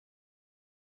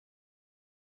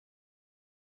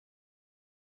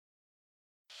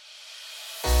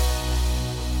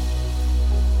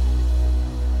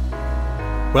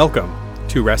Welcome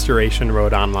to Restoration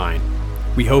Road Online.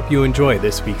 We hope you enjoy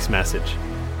this week's message.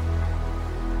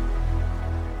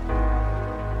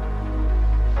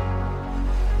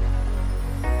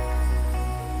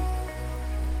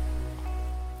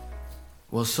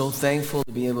 Well, so thankful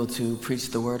to be able to preach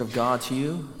the Word of God to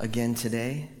you again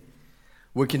today.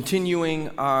 We're continuing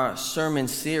our sermon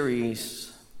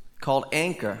series called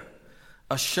Anchor,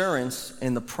 Assurance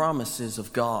in the Promises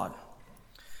of God.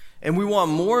 And we want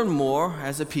more and more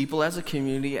as a people, as a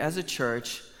community, as a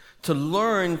church, to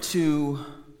learn to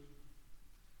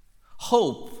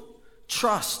hope,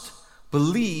 trust,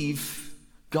 believe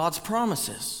God's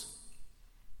promises.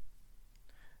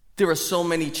 There are so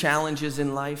many challenges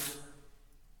in life.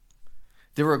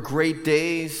 There are great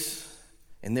days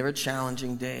and there are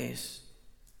challenging days.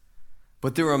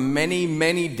 But there are many,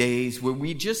 many days where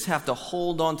we just have to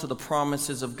hold on to the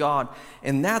promises of God.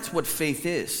 And that's what faith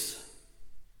is.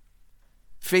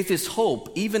 Faith is hope,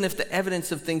 even if the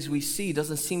evidence of things we see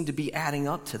doesn't seem to be adding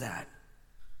up to that.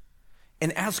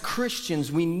 And as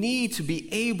Christians, we need to be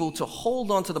able to hold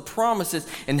on to the promises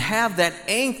and have that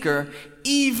anchor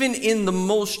even in the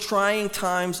most trying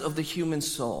times of the human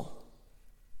soul.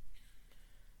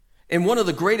 And one of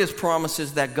the greatest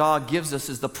promises that God gives us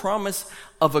is the promise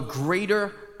of a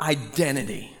greater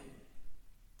identity.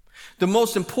 The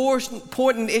most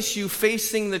important issue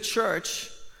facing the church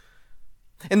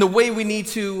and the way we need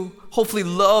to hopefully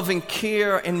love and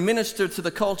care and minister to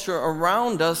the culture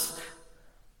around us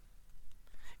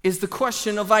is the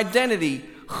question of identity.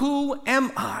 Who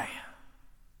am I?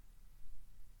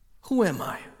 Who am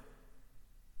I?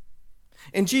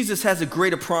 And Jesus has a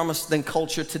greater promise than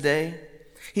culture today.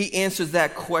 He answers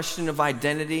that question of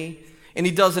identity, and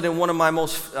he does it in one of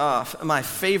my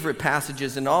favorite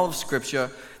passages in all of Scripture.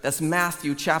 That's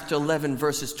Matthew chapter 11,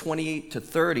 verses 28 to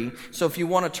 30. So if you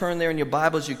want to turn there in your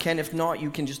Bibles, you can. If not, you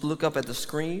can just look up at the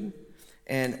screen,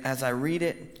 and as I read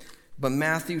it. But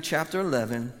Matthew chapter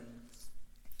 11,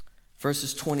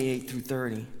 verses 28 through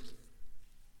 30.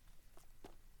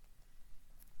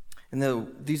 And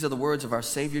these are the words of our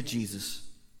Savior Jesus.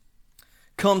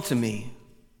 Come to me,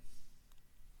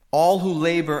 all who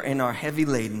labor and are heavy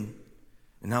laden,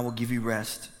 and I will give you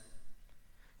rest.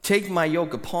 Take my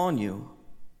yoke upon you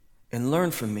and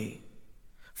learn from me,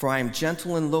 for I am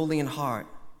gentle and lowly in heart,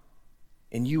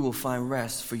 and you will find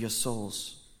rest for your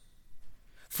souls.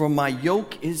 For my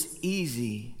yoke is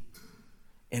easy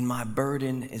and my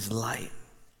burden is light.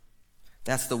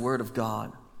 That's the word of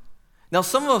God. Now,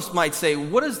 some of us might say,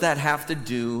 what does that have to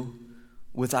do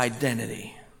with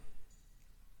identity?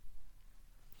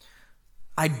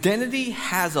 Identity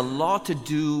has a lot to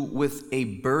do with a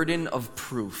burden of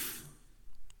proof.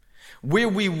 Where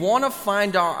we want to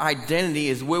find our identity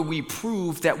is where we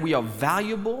prove that we are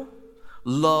valuable,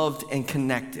 loved, and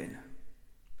connected.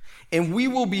 And we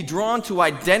will be drawn to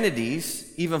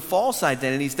identities, even false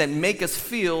identities, that make us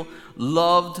feel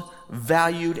loved,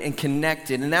 valued, and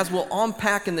connected. And as we'll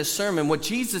unpack in this sermon, what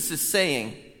Jesus is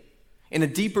saying in a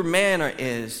deeper manner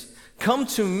is, come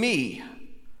to me,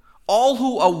 all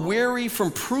who are weary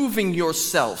from proving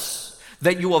yourselves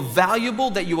that you are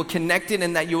valuable, that you are connected,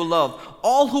 and that you are loved.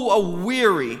 All who are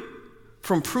weary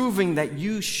from proving that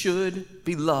you should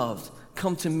be loved,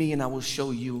 come to me and I will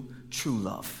show you true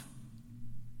love.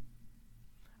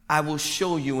 I will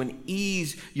show you and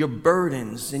ease your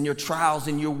burdens and your trials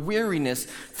and your weariness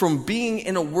from being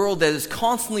in a world that is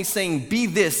constantly saying, be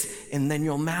this and then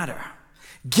you'll matter.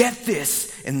 Get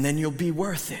this and then you'll be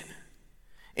worth it.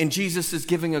 And Jesus is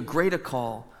giving a greater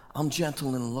call. I'm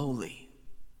gentle and lowly.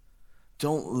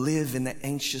 Don't live in the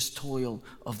anxious toil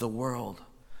of the world.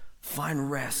 Find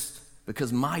rest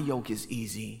because my yoke is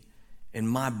easy and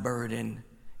my burden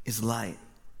is light.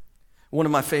 One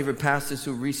of my favorite pastors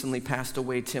who recently passed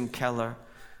away, Tim Keller,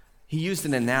 he used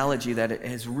an analogy that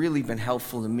has really been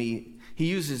helpful to me. He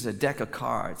uses a deck of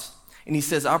cards, and he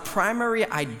says, our primary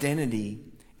identity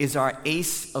is our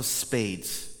ace of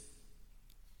spades.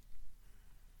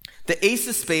 The ace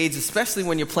of spades, especially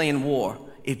when you're playing war,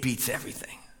 it beats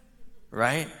everything,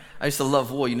 right? I used to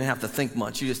love war. You didn't have to think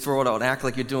much. You just throw it out, act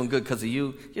like you're doing good because of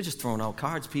you. You're just throwing out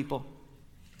cards, people.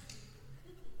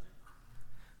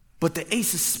 But the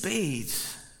ace of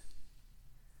spades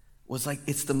was like,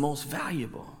 it's the most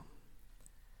valuable.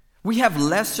 We have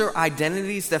lesser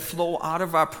identities that flow out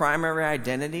of our primary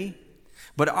identity,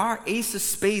 but our ace of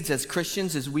spades as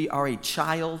Christians is we are a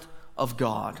child of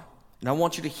God. And I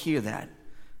want you to hear that.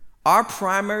 Our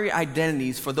primary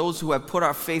identities for those who have put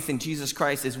our faith in Jesus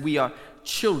Christ is we are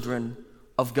children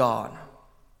of God.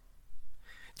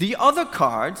 The other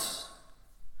cards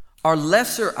are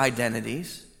lesser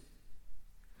identities,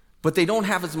 but they don't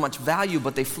have as much value,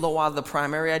 but they flow out of the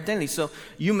primary identity. So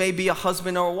you may be a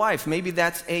husband or a wife. Maybe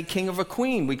that's a king or a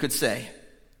queen, we could say.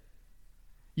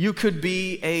 You could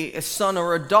be a son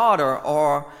or a daughter,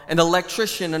 or an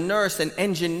electrician, a nurse, an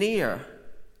engineer.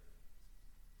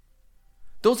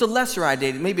 Those are lesser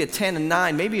identities, maybe a 10, a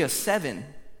 9, maybe a 7.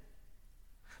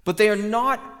 But they are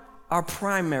not our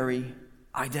primary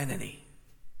identity.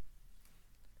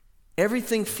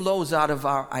 Everything flows out of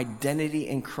our identity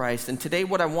in Christ. And today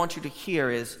what I want you to hear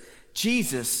is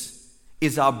Jesus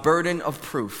is our burden of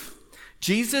proof.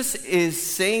 Jesus is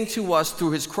saying to us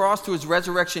through his cross, through his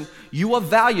resurrection, you are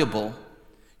valuable,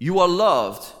 you are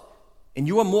loved, and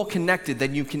you are more connected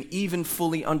than you can even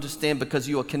fully understand because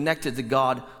you are connected to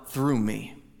God through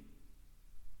me.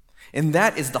 And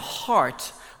that is the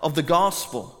heart of the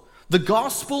gospel. The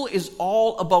gospel is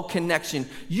all about connection.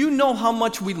 You know how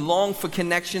much we long for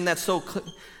connection that's so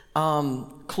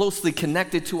closely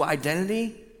connected to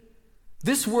identity?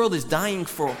 This world is dying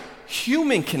for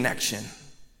human connection.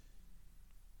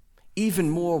 Even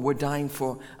more, we're dying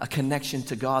for a connection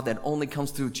to God that only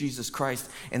comes through Jesus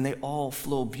Christ, and they all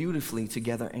flow beautifully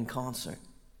together in concert.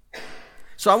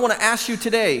 So I want to ask you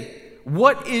today,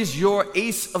 what is your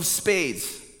ace of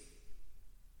spades?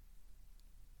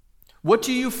 What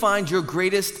do you find your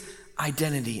greatest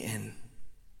identity in?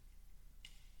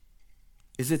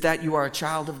 Is it that you are a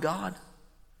child of God?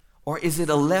 Or is it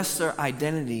a lesser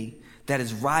identity that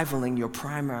is rivaling your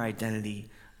primary identity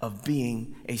of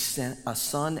being a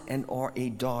son and or a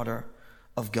daughter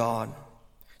of God?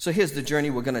 So here's the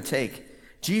journey we're going to take.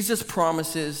 Jesus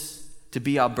promises to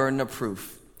be our burden of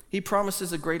proof. He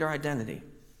promises a greater identity.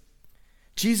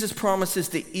 Jesus promises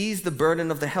to ease the burden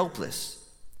of the helpless.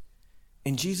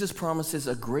 And Jesus promises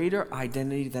a greater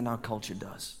identity than our culture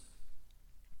does.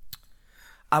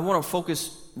 I want to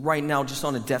focus right now just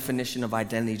on a definition of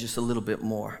identity just a little bit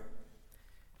more.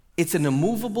 It's an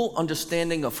immovable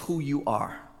understanding of who you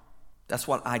are. That's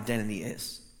what identity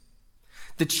is.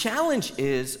 The challenge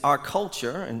is our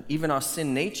culture and even our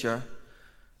sin nature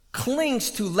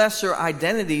clings to lesser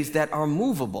identities that are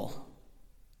movable.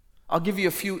 I'll give you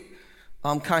a few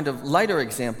kind of lighter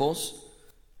examples.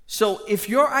 So if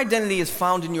your identity is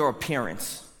found in your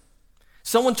appearance,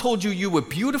 someone told you were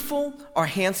beautiful or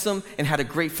handsome and had a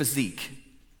great physique,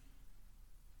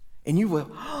 and you were,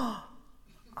 oh,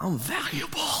 I'm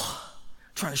valuable,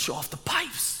 trying to show off the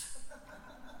pipes.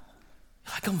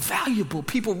 Like, I'm valuable.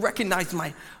 People recognize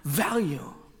my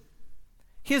value.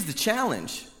 Here's the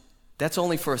challenge. That's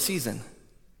only for a season.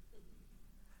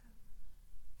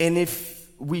 And if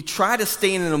we try to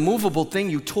stay in an immovable thing,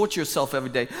 you torture yourself every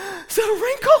day. Is that a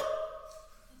wrinkle?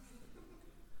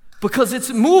 Because it's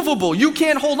movable. You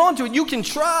can't hold on to it. You can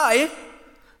try,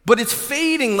 but it's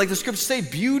fading. Like the scriptures say,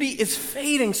 beauty is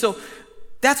fading. So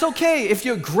that's okay. If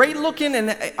you're great looking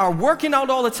and are working out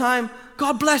all the time,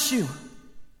 God bless you.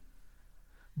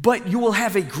 But you will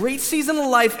have a great season of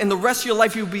life, and the rest of your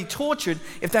life you'll be tortured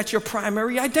if that's your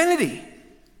primary identity,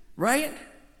 right?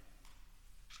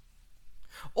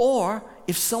 Or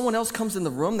if someone else comes in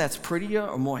the room that's prettier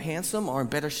or more handsome or in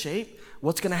better shape,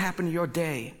 what's going to happen to your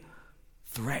day?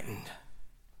 Threatened.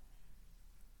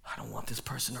 I don't want this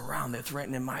person around. They're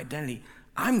threatening my identity.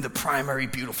 I'm the primary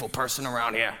beautiful person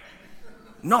around here,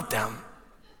 not them.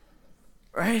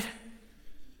 Right?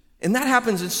 And that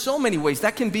happens in so many ways.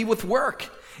 That can be with work.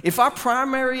 If our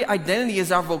primary identity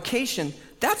is our vocation,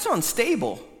 that's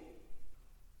unstable.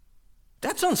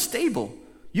 That's unstable.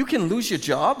 You can lose your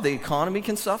job. The economy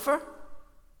can suffer.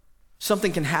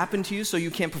 Something can happen to you so you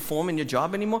can't perform in your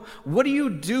job anymore. What do you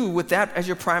do with that as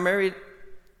your primary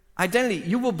identity?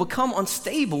 You will become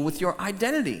unstable with your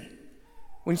identity.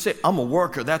 When you say, I'm a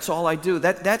worker, that's all I do,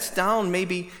 that's down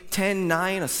maybe 10,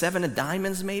 9, or 7 of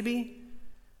diamonds maybe.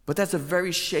 But that's a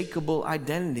very shakable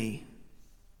identity.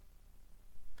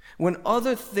 When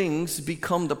other things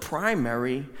become the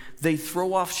primary, they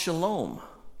throw off shalom.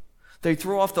 They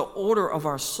throw off the order of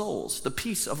our souls, the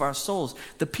peace of our souls,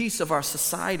 the peace of our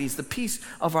societies, the peace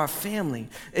of our family.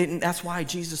 And that's why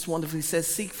Jesus wonderfully says,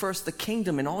 seek first the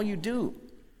kingdom in all you do.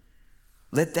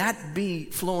 Let that be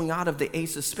flowing out of the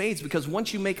ace of spades, because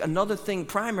once you make another thing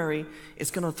primary,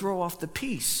 it's going to throw off the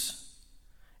peace.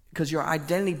 Because your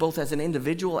identity, both as an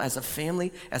individual, as a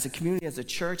family, as a community, as a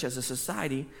church, as a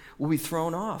society, will be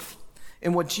thrown off.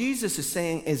 And what Jesus is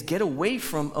saying is get away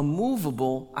from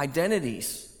immovable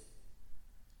identities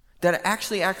that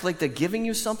actually act like they're giving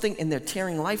you something and they're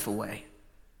tearing life away.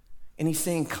 And he's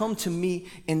saying, come to me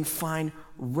and find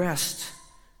rest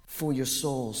for your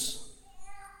souls.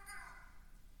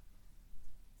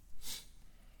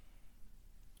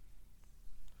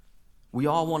 We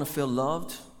all want to feel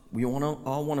loved. We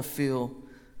all want to feel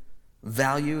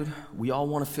valued. We all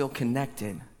want to feel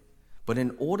connected. But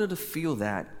in order to feel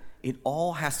that, it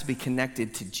all has to be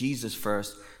connected to Jesus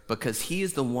first, because he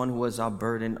is the one who is our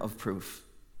burden of proof.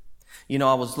 You know,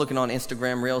 I was looking on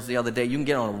Instagram Reels the other day. You can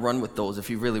get on a run with those if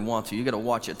you really want to. You got to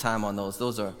watch your time on those.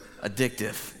 Those are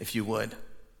addictive, if you would.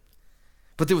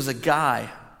 But there was a guy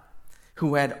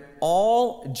who had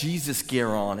all Jesus gear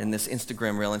on in this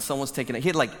Instagram reel, and someone's taking it. He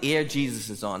had like Air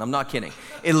Jesuses on. I'm not kidding.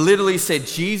 It literally said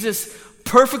Jesus,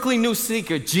 perfectly new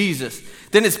sneaker, Jesus.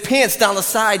 Then his pants down the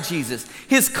side, Jesus.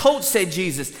 His coat said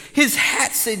Jesus. His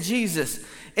hat said Jesus.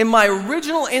 And my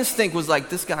original instinct was like,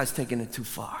 this guy's taking it too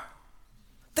far.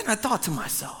 Then I thought to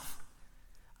myself,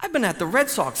 I've been at the Red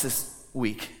Sox this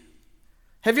week.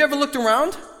 Have you ever looked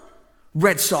around?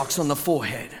 Red Sox on the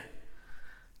forehead.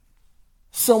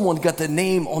 Someone got the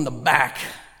name on the back.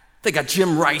 They got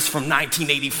Jim Rice from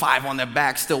 1985 on their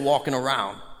back still walking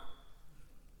around.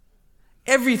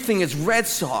 Everything is Red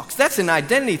Sox. That's an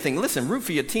identity thing. Listen, root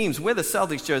for your teams. Wear the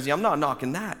Celtics jersey. I'm not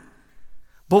knocking that.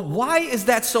 But why is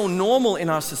that so normal in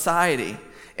our society?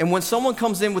 And when someone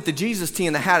comes in with the Jesus tee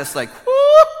and the hat, it's like, whoo!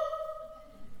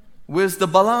 Where's the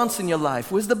balance in your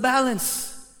life? Where's the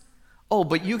balance? Oh,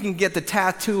 but you can get the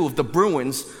tattoo of the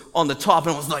Bruins on the top,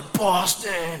 and it was like,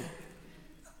 Boston.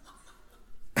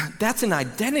 That's an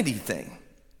identity thing.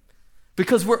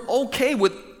 Because we're okay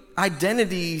with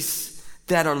identities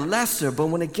that are lesser, but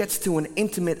when it gets to an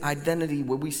intimate identity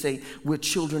where we say we're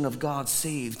children of God,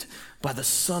 saved by the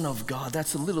Son of God,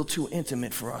 that's a little too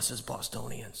intimate for us as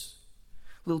Bostonians.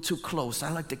 A little too close.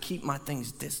 I like to keep my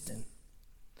things distant.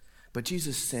 But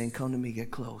Jesus is saying, come to me,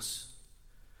 get close.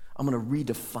 I'm going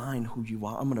to redefine who you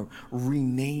are. I'm going to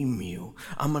rename you.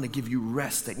 I'm going to give you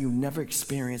rest that you never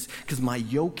experienced, because my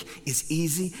yoke is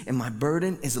easy and my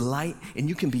burden is light, and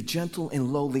you can be gentle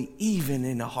and lowly even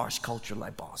in a harsh culture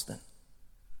like Boston,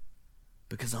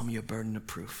 because I'm your burden of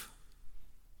proof.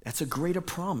 That's a greater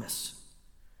promise.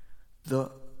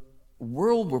 The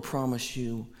world will promise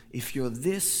you, if you're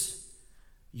this,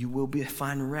 you will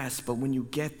find rest, but when you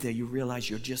get there, you realize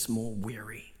you're just more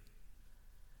weary.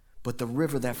 But the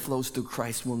river that flows through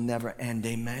Christ will never end,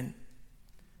 amen?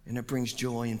 And it brings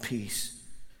joy and peace.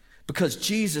 Because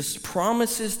Jesus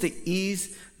promises to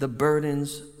ease the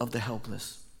burdens of the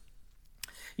helpless.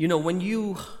 You know, when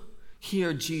you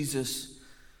hear Jesus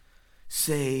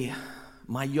say,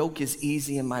 my yoke is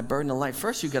easy and my burden is light,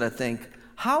 first you got to think,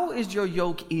 how is your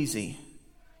yoke easy?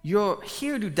 You're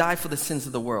here to die for the sins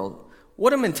of the world.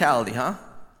 What a mentality, huh?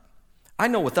 I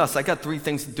know with us, I got 3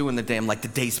 things to do in the day. I'm like, the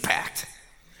day's packed.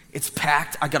 It's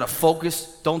packed. I got to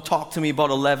focus. Don't talk to me about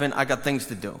 11. I got things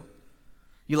to do.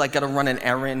 You like got to run an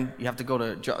errand. You have to go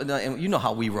to, you know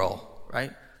how we roll,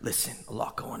 right? Listen, a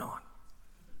lot going on.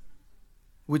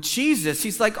 With Jesus,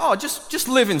 he's like, oh, just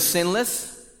living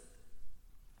sinless.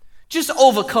 Just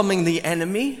overcoming the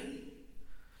enemy.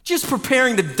 Just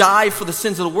preparing to die for the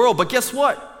sins of the world. But guess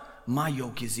what? My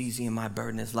yoke is easy and my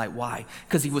burden is light. Why?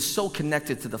 Because he was so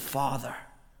connected to the Father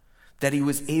that he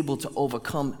was able to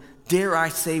overcome, dare I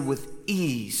say, with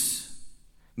ease,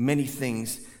 many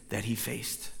things that he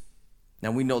faced. Now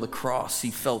we know the cross.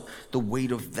 He felt the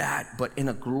weight of that, but in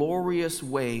a glorious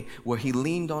way where he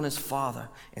leaned on his Father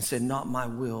and said, not my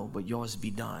will, but yours be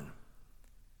done.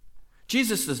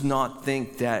 Jesus does not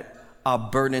think that our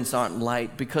burdens aren't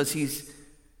light, because he's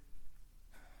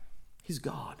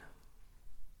God.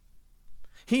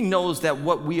 He knows that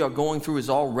what we are going through is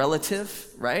all relative,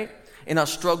 right? And our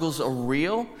struggles are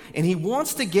real. And he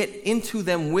wants to get into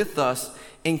them with us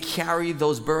and carry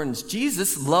those burdens.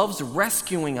 Jesus loves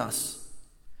rescuing us.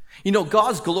 You know,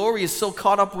 God's glory is so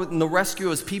caught up in the rescue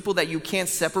of his people that you can't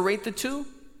separate the two.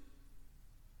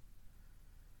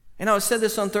 And I said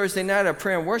this on Thursday night at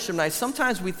prayer and worship night.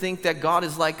 Sometimes we think that God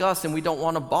is like us and we don't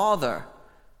want to bother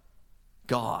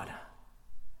God.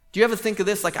 Do you ever think of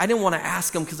this? Like, I didn't want to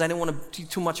ask him because I didn't want to be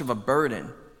too much of a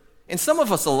burden. And some of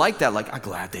us are like that. Like, I'm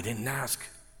glad they didn't ask.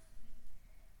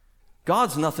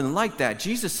 God's nothing like that.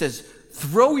 Jesus says,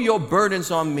 throw your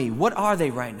burdens on me. What are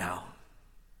they right now?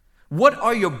 What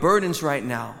are your burdens right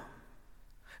now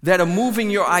that are moving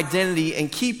your identity and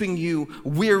keeping you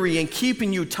weary and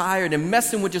keeping you tired and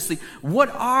messing with your sleep? What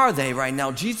are they right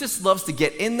now? Jesus loves to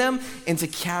get in them and to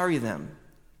carry them.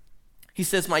 He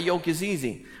says, my yoke is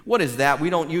easy. What is that? We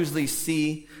don't usually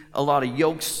see a lot of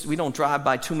yokes. We don't drive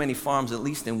by too many farms, at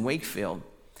least in Wakefield.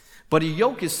 But a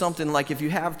yoke is something like if you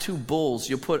have 2 bulls,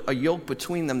 you put a yoke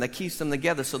between them that keeps them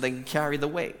together so they can carry the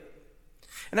weight.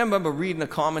 And I remember reading a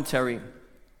commentary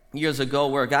years ago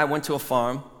where a guy went to a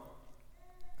farm,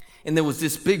 and there was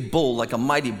this big bull, like a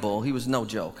mighty bull. He was no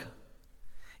joke.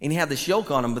 And he had this yoke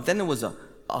on him, but then there was a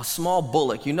small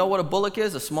bullock. You know what a bullock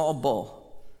is? A small bull.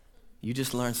 You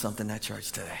just learned something at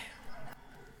church today.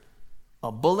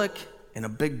 A bullock and a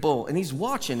big bull. And he's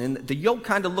watching, and the yoke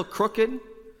kind of looked crooked.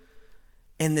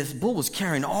 And this bull was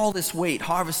carrying all this weight,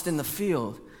 harvesting the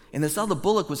field. And this other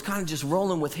bullock was kind of just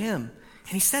rolling with him. And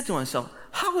he said to himself,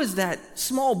 how is that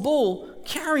small bull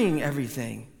carrying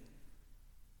everything?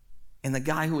 And the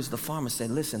guy who was the farmer said,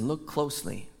 listen, look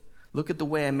closely. Look at the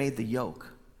way I made the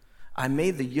yoke. I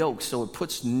made the yoke so it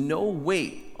puts no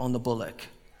weight on the bullock,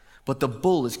 but the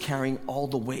bull is carrying all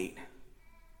the weight.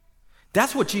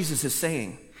 That's what Jesus is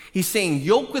saying. He's saying,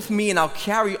 yoke with me and I'll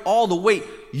carry all the weight.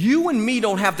 You and me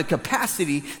don't have the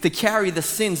capacity to carry the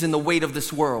sins and the weight of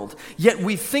this world, yet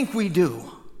we think we do.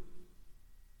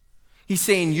 He's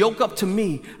saying, yoke up to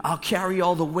me, I'll carry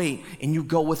all the weight, and you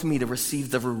go with me to receive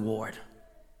the reward.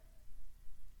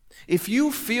 If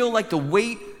you feel like the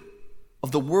weight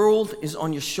of the world is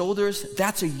on your shoulders,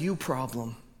 that's a you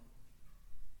problem.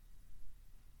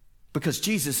 Because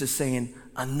Jesus is saying,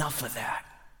 enough of that.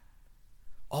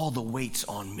 All the weight's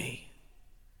on me.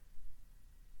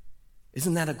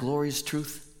 Isn't that a glorious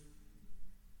truth?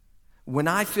 When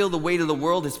I feel the weight of the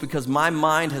world, it's because my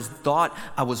mind has thought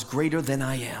I was greater than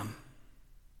I am.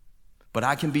 But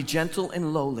I can be gentle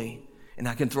and lowly, and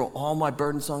I can throw all my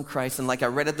burdens on Christ. And like I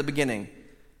read at the beginning,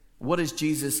 what does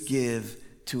Jesus give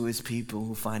to his people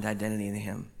who find identity in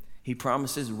him? He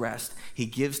promises rest. He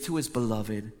gives to his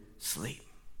beloved sleep.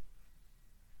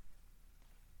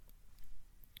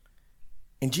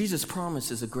 And Jesus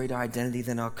promises a greater identity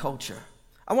than our culture.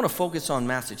 I want to focus on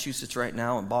Massachusetts right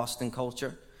now and Boston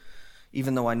culture,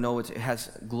 even though I know it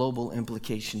has global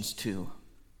implications too.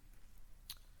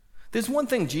 There's one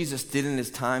thing Jesus did in his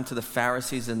time to the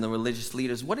Pharisees and the religious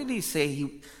leaders. What did he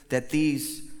say that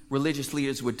these religious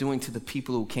leaders were doing to the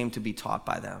people who came to be taught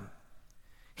by them?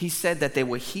 He said that they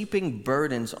were heaping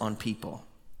burdens on people.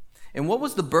 And what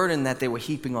was the burden that they were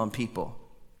heaping on people?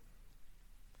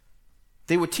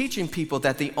 They were teaching people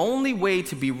that the only way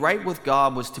to be right with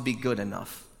God was to be good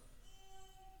enough.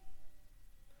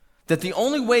 That the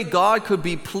only way God could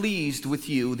be pleased with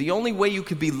you, the only way you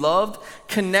could be loved,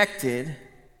 connected,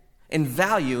 and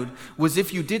valued was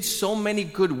if you did so many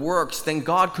good works, then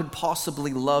God could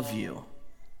possibly love you.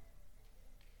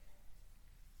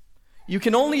 You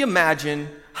can only imagine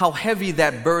how heavy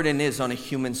that burden is on a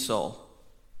human soul.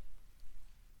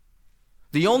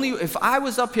 If I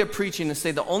was up here preaching and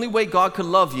say the only way God could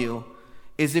love you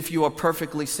is if you are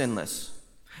perfectly sinless.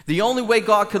 The only way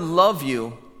God could love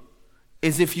you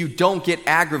is if you don't get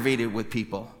aggravated with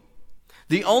people.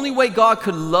 The only way God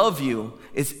could love you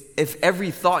is if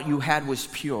every thought you had was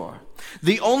pure.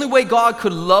 The only way God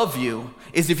could love you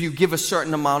is if you give a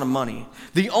certain amount of money.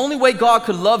 The only way God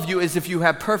could love you is if you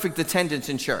have perfect attendance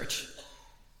in church.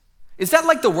 Is that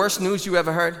like the worst news you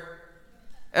ever heard?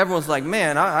 Everyone's like,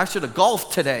 man, I should have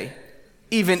golfed today,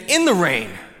 even in the rain.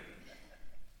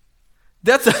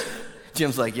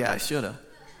 Jim's like, yeah, I should have.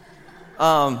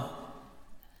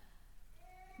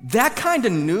 That kind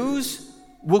of news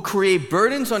will create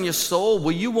burdens on your soul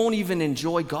where you won't even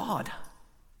enjoy God.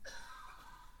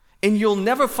 And you'll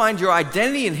never find your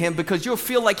identity in him because you'll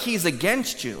feel like he's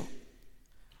against you.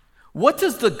 What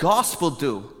does the gospel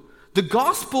do? The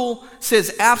gospel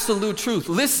says absolute truth.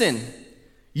 Listen,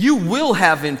 you will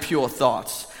have impure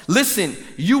thoughts. Listen,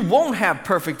 you won't have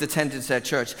perfect attendance at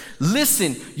church.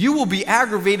 Listen, you will be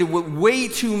aggravated with way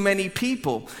too many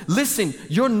people. Listen,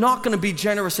 you're not going to be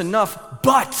generous enough,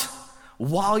 but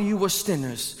while you were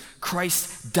sinners,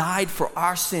 Christ died for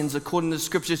our sins according to the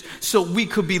scriptures so we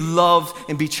could be loved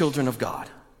and be children of God.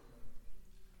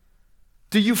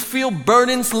 Do you feel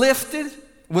burdens lifted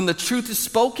when the truth is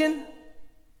spoken?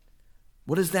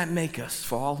 What does that make us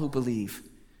for all who believe?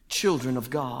 Children of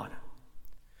God.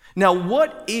 Now,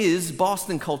 what is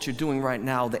Boston culture doing right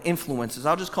now? The influencers,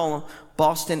 I'll just call them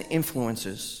Boston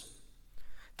influencers.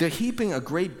 They're heaping a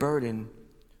great burden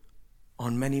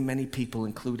on many, many people,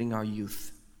 including our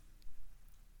youth.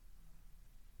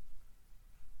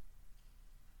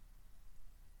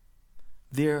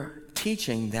 They're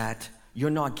teaching that you're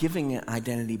not giving an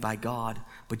identity by God,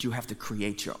 but you have to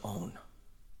create your own.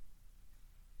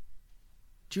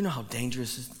 Do you know how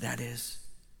dangerous that is?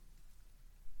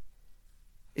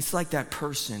 It's like that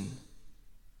person.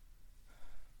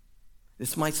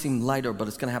 This might seem lighter, but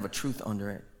it's going to have a truth under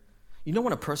it. You know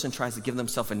when a person tries to give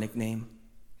themselves a nickname?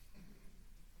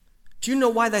 Do you know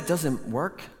why that doesn't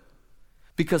work?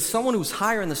 Because someone who's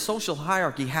higher in the social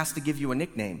hierarchy has to give you a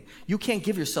nickname. You can't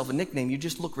give yourself a nickname. You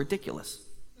just look ridiculous.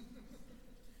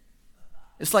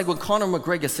 It's like when Conor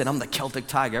McGregor said, I'm the Celtic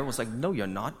Tiger. Everyone's like, no, you're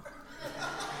not.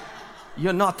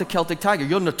 You're not the Celtic Tiger.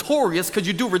 You're notorious because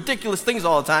you do ridiculous things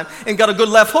all the time and got a good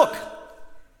left hook.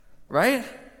 Right?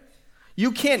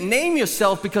 You can't name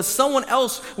yourself because someone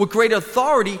else with great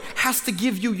authority has to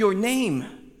give you your name.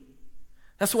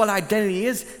 That's what identity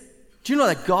is. Do you know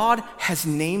that God has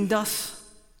named us?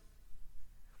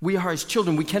 We are his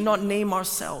children. We cannot name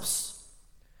ourselves.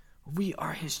 We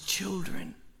are his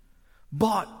children,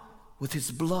 bought with his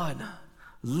blood,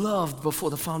 loved before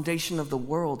the foundation of the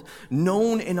world,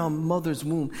 known in our mother's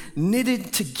womb,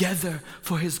 knitted together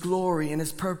for his glory and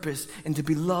his purpose, and to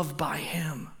be loved by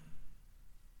him.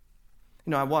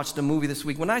 You know, I watched a movie this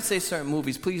week. When I say certain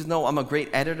movies, please know I'm a great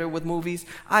editor with movies.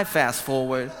 I fast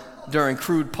forward during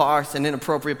crude parts and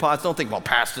inappropriate parts. Don't think, well,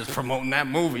 Pastor's promoting that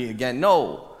movie again.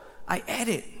 No, I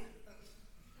edit.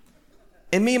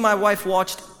 And me and my wife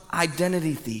watched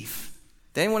Identity Thief.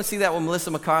 Did anyone see that with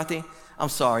Melissa McCarthy? I'm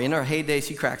sorry, in her heyday,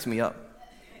 she cracks me up.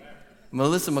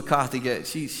 Melissa McCarthy,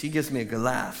 she gives me a good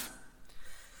laugh.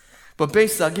 But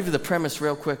basically, I'll give you the premise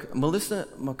real quick. Melissa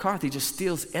McCarthy just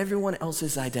steals everyone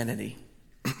else's identity.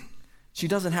 She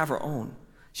doesn't have her own.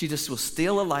 She just will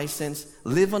steal a license,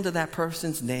 live under that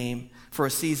person's name for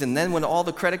a season. Then when all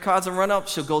the credit cards are run up,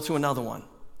 she'll go to another one.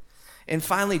 And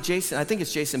finally, Jason, I think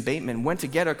it's Jason Bateman, went to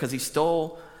get her because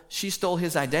she stole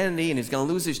his identity and he's going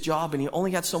to lose his job and he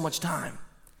only had so much time.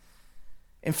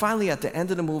 And finally, at the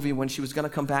end of the movie, when she was going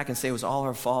to come back and say it was all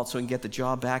her fault so he can get the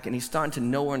job back, and he's starting to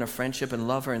know her in a friendship and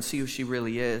love her and see who she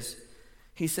really is,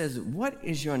 he says, "What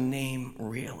is your name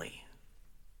really?"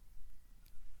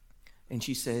 And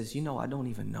she says, "You know, I don't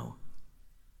even know.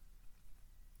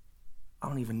 I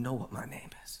don't even know what my name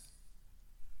is.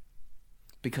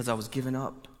 Because I was given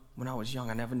up when I was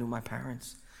young. I never knew my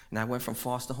parents. And I went from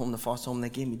foster home to foster home. They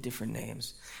gave me different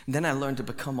names. And then I learned to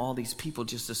become all these people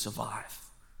just to survive.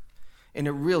 And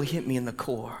it really hit me in the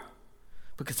core.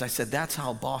 Because I said, that's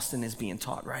how Boston is being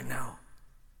taught right now.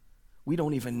 We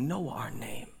don't even know our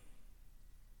name.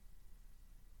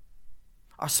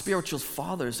 Our spiritual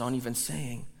fathers aren't even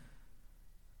saying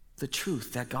the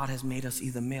truth that God has made us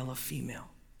either male or female.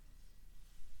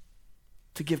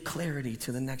 To give clarity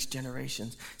to the next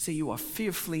generations. Say you are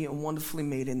fearfully and wonderfully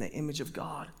made in the image of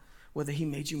God. Whether he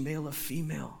made you male or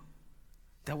female.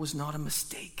 That was not a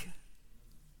mistake.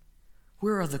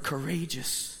 Where are the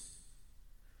courageous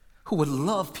who would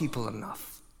love people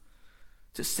enough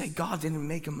to say God didn't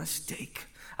make a mistake?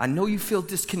 I know you feel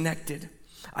disconnected.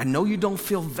 I know you don't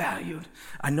feel valued.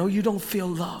 I know you don't feel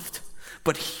loved.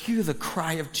 But hear the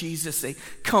cry of Jesus say,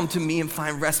 come to me and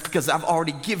find rest because I've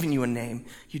already given you a name.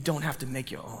 You don't have to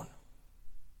make your own.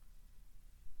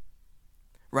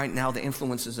 Right now, the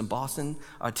influencers in Boston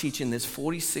are teaching there's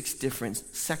 46 different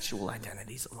sexual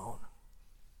identities alone.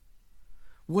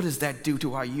 What does that do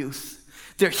to our youth?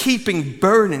 They're heaping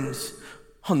burdens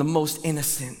on the most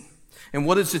innocent. And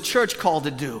what is the church called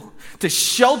to do? To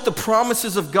shout the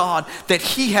promises of God that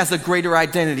he has a greater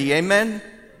identity. Amen?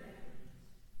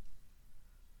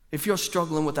 If you're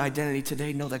struggling with identity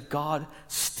today, know that God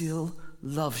still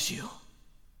loves you.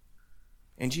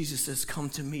 And Jesus says, come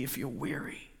to me if you're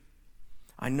weary.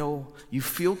 I know you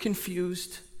feel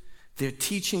confused. They're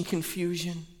teaching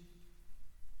confusion.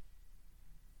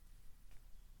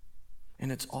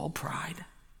 And it's all pride.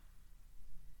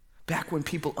 Back when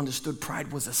people understood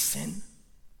pride was a sin.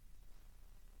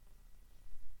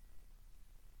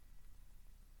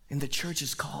 And the church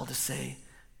is called to say,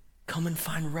 come and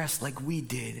find rest like we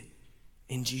did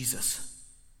in Jesus.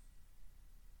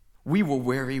 We were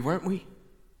weary, weren't we?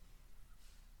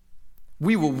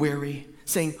 We were weary,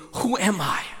 saying, who am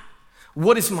I?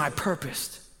 What is my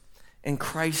purpose? And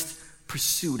Christ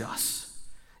pursued us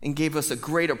and gave us a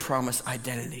greater promise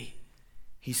identity.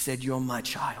 He said, you're my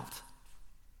child.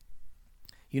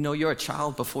 You know, you're a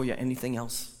child before you're anything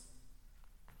else.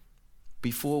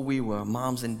 Before we were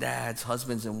moms and dads,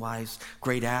 husbands and wives,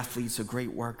 great athletes or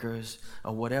great workers,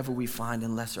 or whatever we find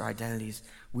in lesser identities,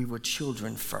 we were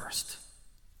children first.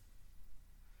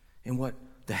 And what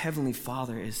the Heavenly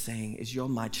Father is saying is, you're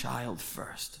my child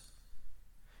first.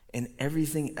 And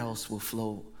everything else will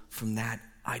flow from that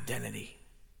identity.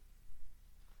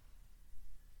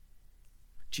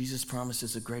 Jesus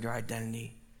promises a greater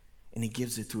identity, and he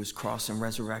gives it through his cross and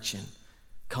resurrection.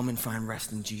 Come and find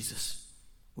rest in Jesus.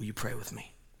 Will you pray with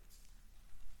me?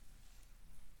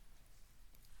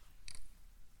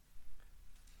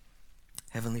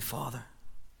 Heavenly Father,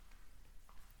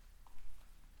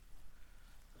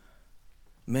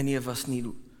 many of us need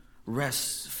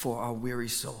rest for our weary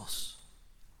souls.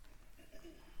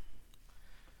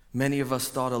 Many of us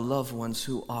thought of loved ones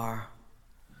who are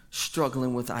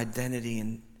struggling with identity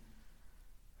and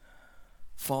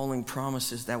falling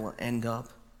promises that will end up,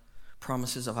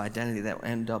 promises of identity that will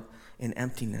end up in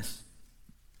emptiness.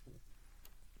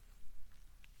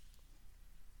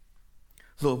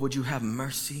 Lord, would you have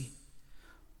mercy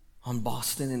on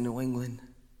Boston and New England.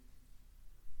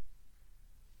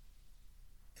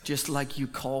 Just like you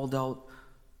called out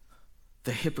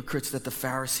the hypocrites that the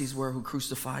Pharisees were who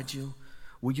crucified you,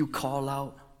 will you call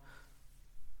out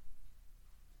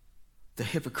the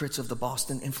hypocrites of the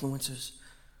Boston influencers?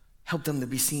 Help them to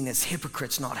be seen as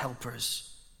hypocrites, not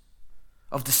helpers,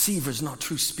 of deceivers, not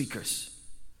true speakers.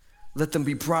 Let them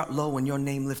be brought low and your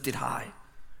name lifted high.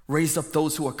 Raise up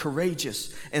those who are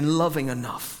courageous and loving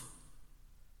enough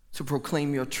to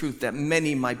proclaim your truth, that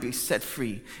many might be set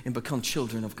free and become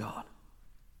children of God.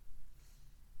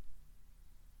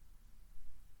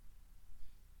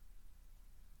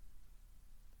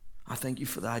 I thank you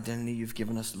for the identity you've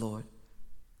given us, Lord.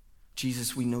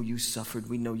 Jesus, we know you suffered.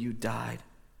 We know you died.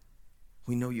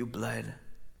 We know you bled.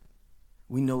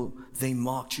 We know they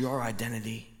mocked your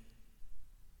identity.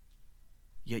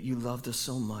 Yet you loved us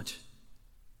so much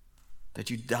that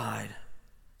you died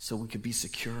so we could be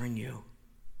secure in you.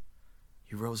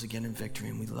 You rose again in victory,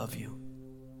 and we love you.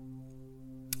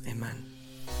 Amen.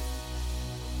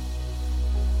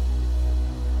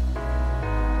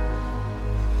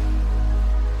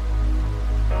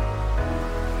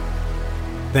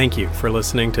 Thank you for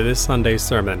listening to this Sunday's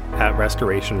sermon at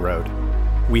Restoration Road.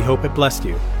 We hope it blessed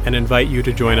you and invite you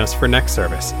to join us for next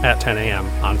service at 10 a.m.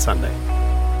 on Sunday.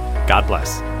 God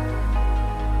bless.